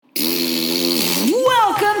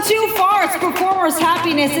to Farts, Performers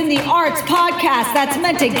Happiness in the Arts podcast that's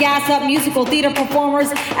meant to gas up musical theater performers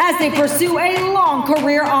as they pursue a long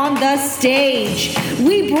career on the stage.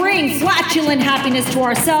 We bring flatulent happiness to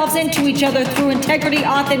ourselves and to each other through integrity,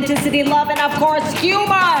 authenticity, love, and of course,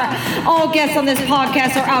 humor. All guests on this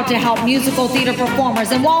podcast are out to help musical theater performers,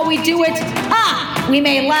 and while we do it, we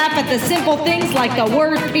may laugh at the simple things like the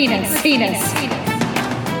word penis.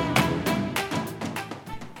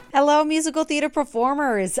 Hello, musical theater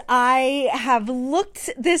performers. I have looked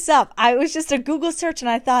this up. I was just a Google search and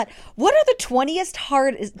I thought, what are the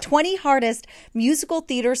 20 hardest musical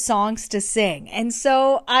theater songs to sing? And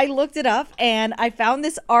so I looked it up and I found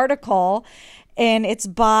this article, and it's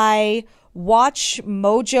by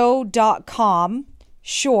WatchMojo.com.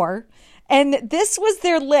 Sure. And this was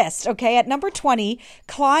their list, okay? At number 20,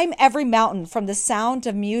 Climb Every Mountain from The Sound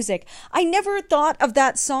of Music. I never thought of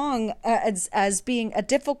that song as being a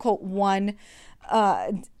difficult one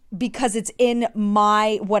because it's in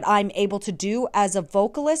what I'm able to do as a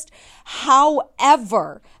vocalist.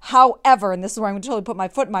 However, and this is where I'm going to totally put my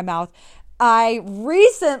foot in my mouth, I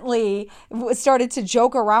recently started to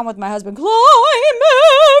joke around with my husband, climb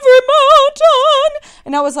every mountain.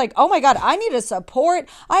 And I was like, oh my God, I need a support.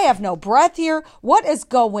 I have no breath here. What is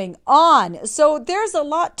going on? So there's a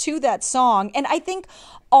lot to that song. And I think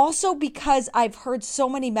also because I've heard so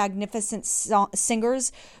many magnificent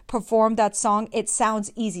singers perform that song, it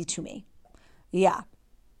sounds easy to me. Yeah.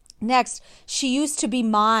 Next, She Used to Be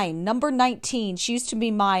Mine, number 19, She Used to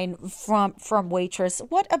Be Mine from Waitress.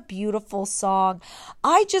 What a beautiful song.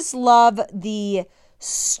 I just love the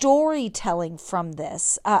storytelling from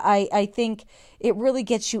this. I think it really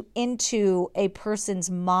gets you into a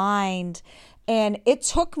person's mind. And it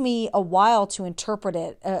took me a while to interpret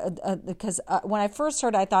it because when I first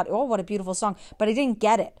heard it, I thought, oh, what a beautiful song. But I didn't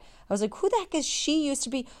get it. I was like, who the heck is she used to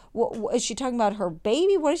be? What, is she talking about her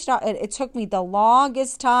baby? What is she talking? It took me the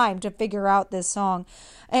longest time to figure out this song.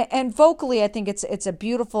 And vocally, I think it's a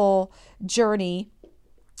beautiful journey.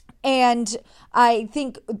 And I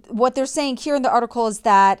think what they're saying here in the article is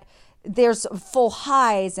that there's full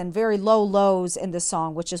highs and very low lows in the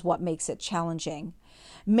song, which is what makes it challenging.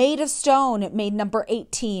 Made of Stone made number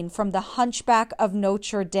 18 from The Hunchback of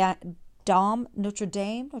Notre Dame. Oh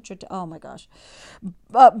my gosh.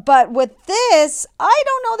 But with this, I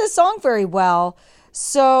don't know this song very well.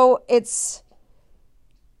 So it's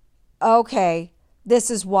okay.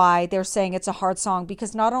 This is why they're saying it's a hard song,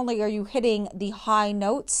 because not only are you hitting the high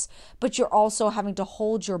notes, but you're also having to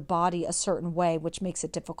hold your body a certain way, which makes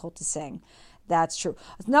it difficult to sing. That's true.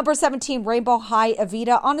 Number 17, Rainbow High,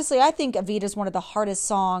 Evita. Honestly, I think Evita is one of the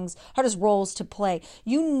hardest roles to play.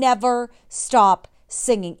 You never stop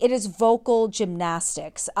singing. It is vocal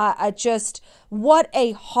gymnastics. What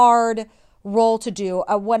a hard role to do.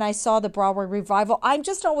 When I saw the Broadway revival, I'm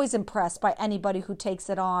just always impressed by anybody who takes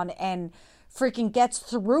it on and freaking gets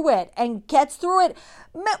through it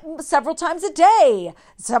several times a day,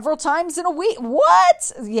 several times in a week.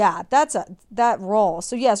 What? Yeah, that role.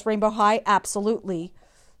 So yes, Rainbow High, absolutely.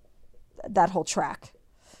 That whole track.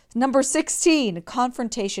 Number 16,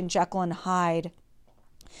 Confrontation, Jekyll and Hyde.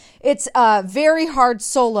 It's a very hard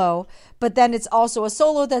solo, but then it's also a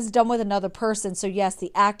solo that's done with another person. So yes,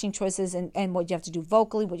 the acting choices and what you have to do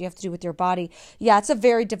vocally, what you have to do with your body. Yeah, it's a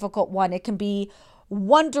very difficult one. It can be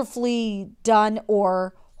wonderfully done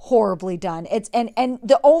or horribly done. And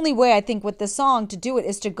the only way I think with this song to do it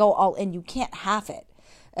is to go all in. You can't half it.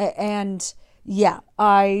 And yeah,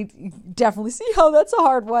 I definitely see how that's a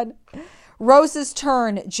hard one. Rose's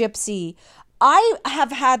Turn, Gypsy. I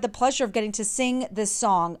have had the pleasure of getting to sing this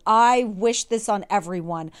song. I wish this on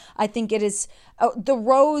everyone. I think it is the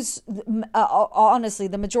Rose. Honestly,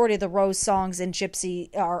 the majority of the Rose songs in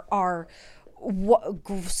Gypsy are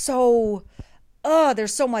so.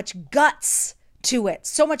 There's so much guts to it,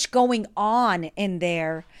 so much going on in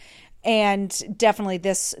there, and definitely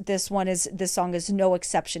this song is no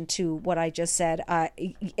exception to what I just said.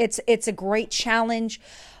 It's a great challenge,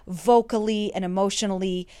 vocally and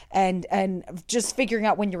emotionally, and just figuring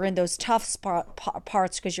out when you're in those tough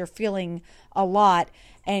parts because you're feeling a lot,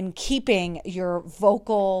 and keeping your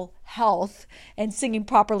vocal health and singing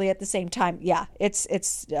properly at the same time. Yeah,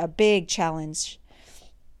 it's a big challenge.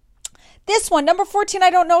 This one, number 14,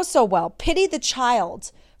 I don't know so well. Pity the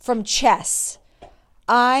Child from Chess.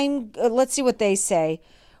 Let's see what they say.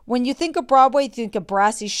 When you think of Broadway, you think of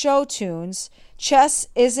brassy show tunes. Chess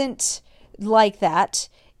isn't like that.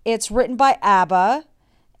 It's written by ABBA,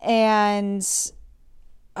 and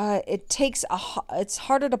it's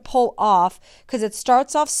harder to pull off because it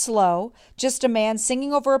starts off slow, just a man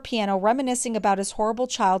singing over a piano, reminiscing about his horrible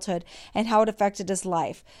childhood and how it affected his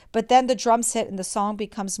life. But then the drums hit and the song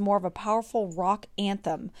becomes more of a powerful rock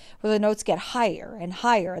anthem where the notes get higher and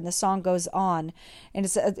higher and the song goes on, and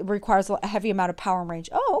it requires a heavy amount of power and range.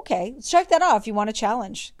 Oh, okay. Let's check that out if you want a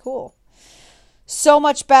challenge. Cool. So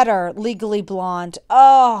Much Better, Legally Blonde.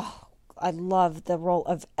 Oh, I love the role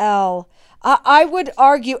of Elle. I would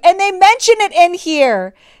argue, and they mention it in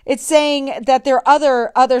here. It's saying that there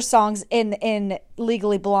are other songs in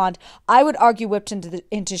Legally Blonde. I would argue Whipped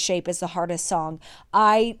into Shape is the hardest song.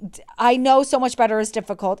 I know So Much Better is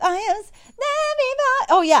difficult.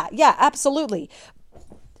 Oh yeah, absolutely.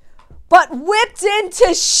 But Whipped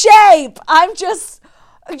into Shape,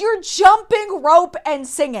 you're jumping rope and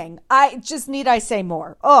singing. Need I say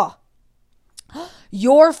more? Oh,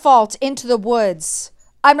 Your Fault, Into the Woods.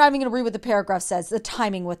 I'm not even going to read what the paragraph says, the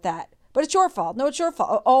timing with that. But it's your fault. No, it's your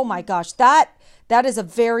fault. Oh my gosh. That is a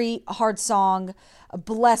very hard song.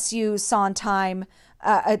 Bless you, Sondheim.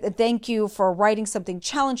 Thank you for writing something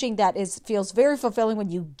challenging that feels very fulfilling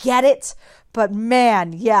when you get it. But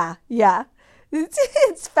man, yeah.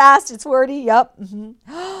 It's fast. It's wordy. Yep.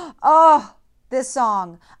 Mm-hmm. Oh, this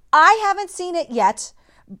song. I haven't seen it yet.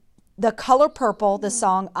 The Color Purple, the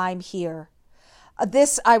song I'm Here.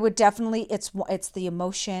 This I would definitely, it's the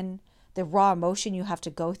emotion, the raw emotion you have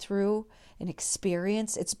to go through and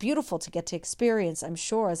experience. It's beautiful to get to experience, I'm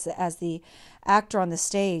sure, as the actor on the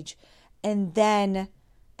stage. And then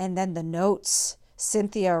the notes,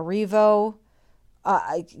 Cynthia Erivo.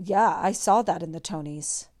 I saw that in the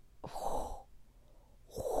Tonys.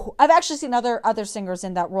 I've actually seen other singers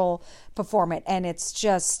in that role perform it, and it's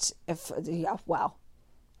just, wow.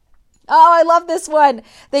 Oh, I love this one.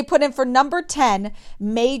 They put in for number 10,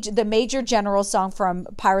 the Major General song from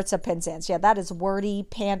Pirates of Penzance. Yeah, that is wordy,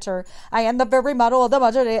 panter. I am the very model of the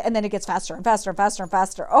budget, and then it gets faster and faster and faster and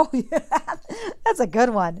faster. Oh, yeah, that's a good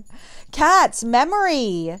one. Cats,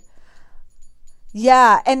 Memory.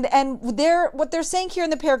 Yeah, and what they're saying here in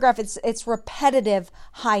the paragraph, it's repetitive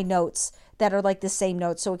high notes that are like the same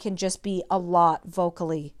notes, so it can just be a lot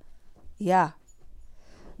vocally. Yeah.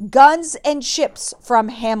 Guns and Ships from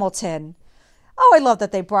Hamilton. Oh, I love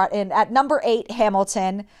that they brought in at number 8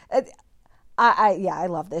 Hamilton. I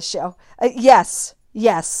love this show. Yes.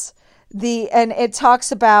 And it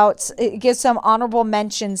talks about, it gives some honorable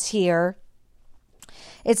mentions here.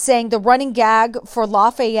 It's saying the running gag for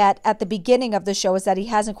Lafayette at the beginning of the show is that he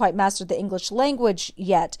hasn't quite mastered the English language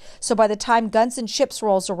yet. So by the time Guns and Ships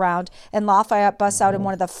rolls around and Lafayette busts out in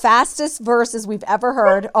one of the fastest verses we've ever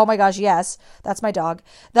heard, oh my gosh, yes, that's my dog,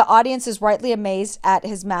 the audience is rightly amazed at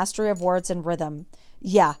his mastery of words and rhythm.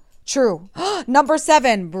 Yeah, true. Number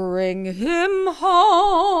 7, Bring Him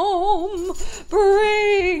Home.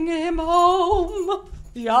 Bring Him Home.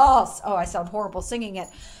 Yes. Oh, I sound horrible singing it.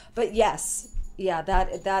 But yes. Yeah,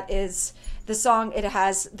 that is the song. It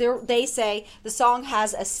has, they say the song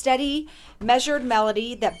has a steady, measured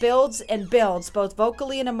melody that builds and builds both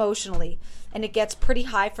vocally and emotionally, and it gets pretty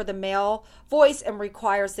high for the male voice and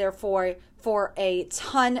requires therefore for a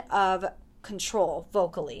ton of control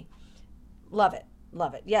vocally. Love it.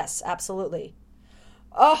 Yes, absolutely.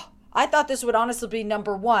 Oh, I thought this would honestly be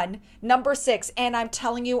number 1, number 6, and I'm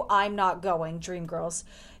telling you, I'm not going. Dreamgirls.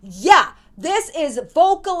 Yeah, this is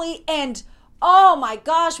vocally and oh my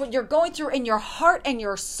gosh, what you're going through in your heart and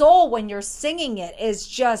your soul when you're singing it is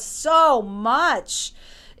just so much.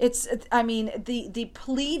 The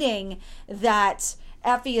pleading that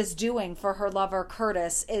Effie is doing for her lover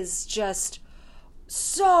Curtis is just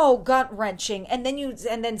so gut-wrenching. And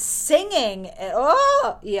then singing.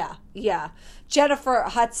 Oh, yeah. Jennifer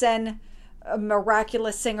Hudson, a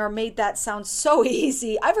miraculous singer, made that sound so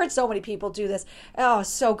easy. I've heard so many people do this. Oh,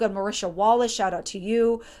 so good. Marisha Wallace, shout out to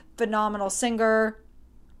you. Phenomenal singer.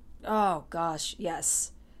 Oh gosh,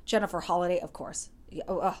 yes. Jennifer Holliday, of course.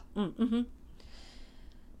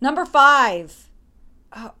 Number 5.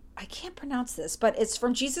 Oh, I can't pronounce this, but it's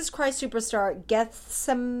from Jesus Christ Superstar,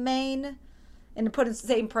 Gethsemane. And put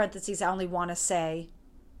in parentheses, I only want to say.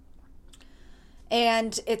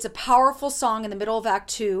 And it's a powerful song in the middle of Act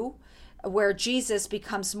 2, where Jesus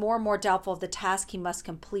becomes more and more doubtful of the task he must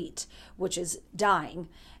complete, which is dying.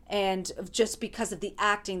 And just because of the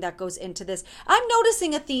acting that goes into this, I'm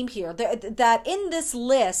noticing a theme here that in this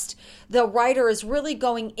list, the writer is really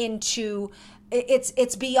going into,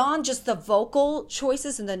 it's beyond just the vocal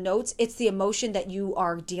choices and the notes. It's the emotion that you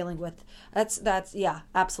are dealing with. That's yeah,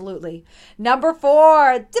 absolutely. Number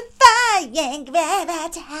 4, Defying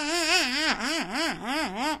Gravity.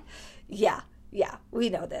 Yeah, we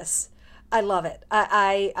know this. I love it.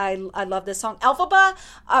 I love this song. Elphaba,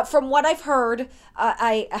 from what I've heard,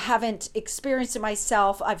 I haven't experienced it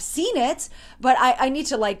myself. I've seen it, but I need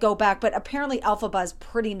to like go back. But apparently Elphaba is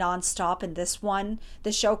pretty nonstop in this one.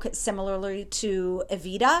 The show, similarly to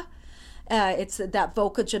Evita. It's that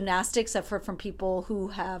vocal gymnastics I've heard from people who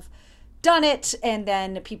have done it, and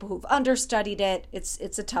then people who've understudied it. It's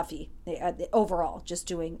a toughie overall, just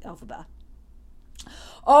doing Elphaba.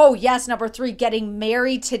 Oh, yes, number 3, Getting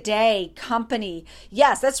Married Today, Company.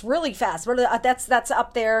 Yes, that's really fast. That's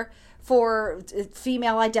up there for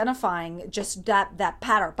female identifying, just that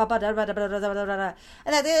pattern.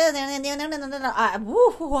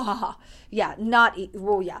 Yeah, not,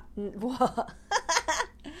 yeah.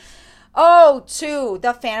 Oh, 2,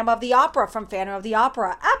 The Phantom of the Opera from Phantom of the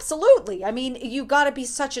Opera. Absolutely. I mean, you got to be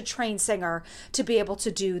such a trained singer to be able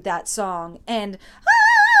to do that song. And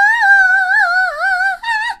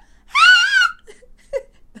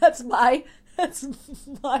That's my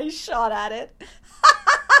shot at it.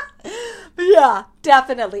 Yeah,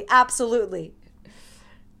 definitely. Absolutely.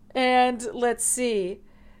 And let's see.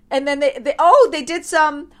 And then they did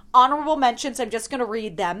some honorable mentions. I'm just going to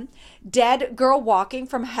read them. Dead Girl Walking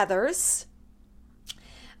from Heathers.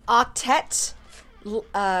 Octet,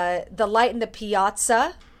 The Light in the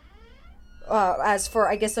Piazza. As for,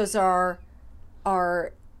 I guess those are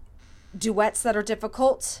duets that are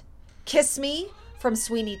difficult. Kiss Me from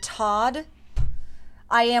Sweeney Todd.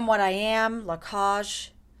 I Am What I Am, La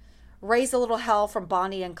Cage. Raise a Little Hell from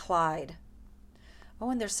Bonnie and Clyde. Oh,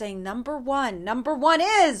 and they're saying number one. Number 1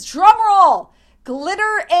 is, drumroll,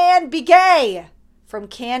 Glitter and Be Gay from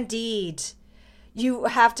Candide. You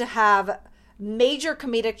have to have major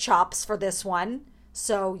comedic chops for this one.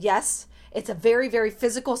 So yes, it's a very, very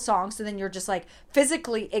physical song. So then you're just like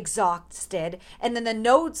physically exhausted. And then the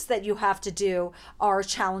notes that you have to do are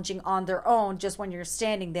challenging on their own just when you're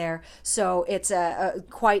standing there. So it's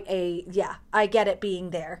yeah, I get it being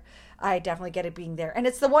there. I definitely get it being there. And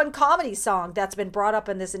it's the one comedy song that's been brought up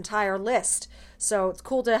in this entire list. So it's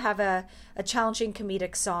cool to have a challenging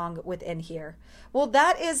comedic song within here. Well,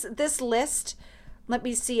 that is this list. Let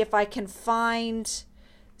me see if I can find.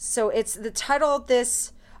 So it's the title of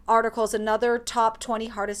this article is another top 20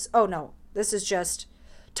 hardest. Oh, no, this is just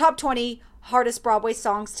top 20 hardest Broadway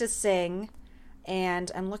songs to sing.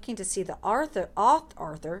 And I'm looking to see the author.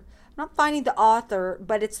 I'm not finding the author,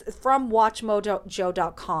 but it's from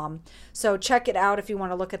WatchMojo.com. So check it out if you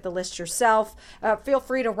want to look at the list yourself. Feel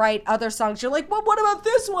free to write other songs. You're like, well, what about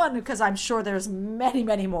this one? Because I'm sure there's many,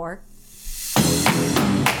 many more.